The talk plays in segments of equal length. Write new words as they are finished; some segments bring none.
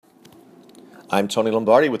I'm Tony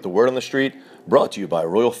Lombardi with the Word on the Street, brought to you by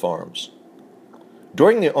Royal Farms.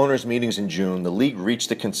 During the owners' meetings in June, the league reached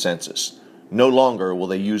a consensus. No longer will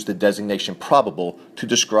they use the designation probable to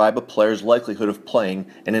describe a player's likelihood of playing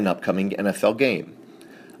in an upcoming NFL game.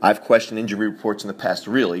 I've questioned injury reports in the past.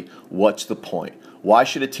 Really, what's the point? Why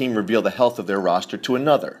should a team reveal the health of their roster to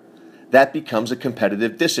another? That becomes a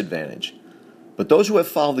competitive disadvantage. But those who have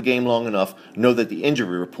followed the game long enough know that the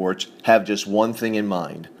injury reports have just one thing in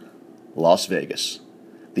mind: Las Vegas.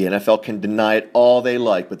 The NFL can deny it all they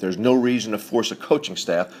like, but there's no reason to force a coaching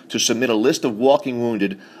staff to submit a list of walking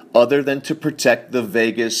wounded other than to protect the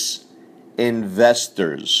Vegas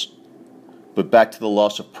investors. But back to the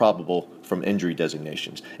loss of probable from injury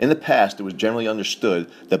designations. In the past, it was generally understood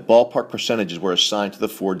that ballpark percentages were assigned to the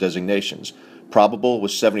four designations. Probable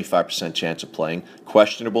was 75% chance of playing,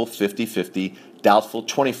 questionable 50-50, doubtful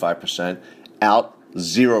 25%, out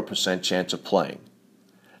 0% chance of playing.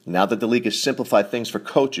 Now that the league has simplified things for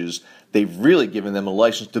coaches, they've really given them a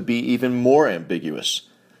license to be even more ambiguous.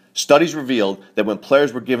 Studies revealed that when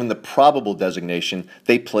players were given the probable designation,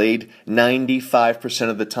 they played 95%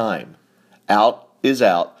 of the time. Out is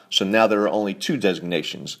out, so now there are only two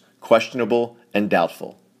designations: questionable and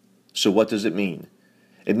doubtful. So what does it mean?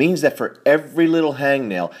 It means that for every little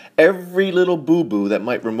hangnail, every little boo-boo that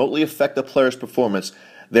might remotely affect a player's performance,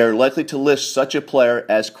 they are likely to list such a player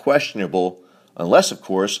as questionable, unless, of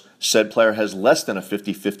course, said player has less than a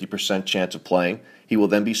 50% chance of playing. He will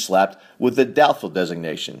then be slapped with the doubtful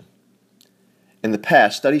designation. In the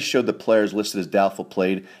past, studies showed that players listed as doubtful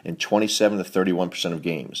played in 27 to 31% of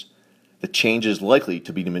games. The change is likely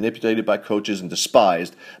to be manipulated by coaches and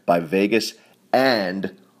despised by Vegas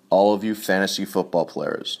and all of you fantasy football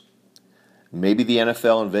players. Maybe the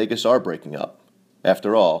NFL and Vegas are breaking up.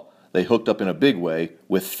 After all, they hooked up in a big way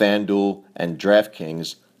with FanDuel and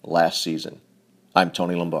DraftKings last season. I'm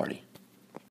Tony Lombardi.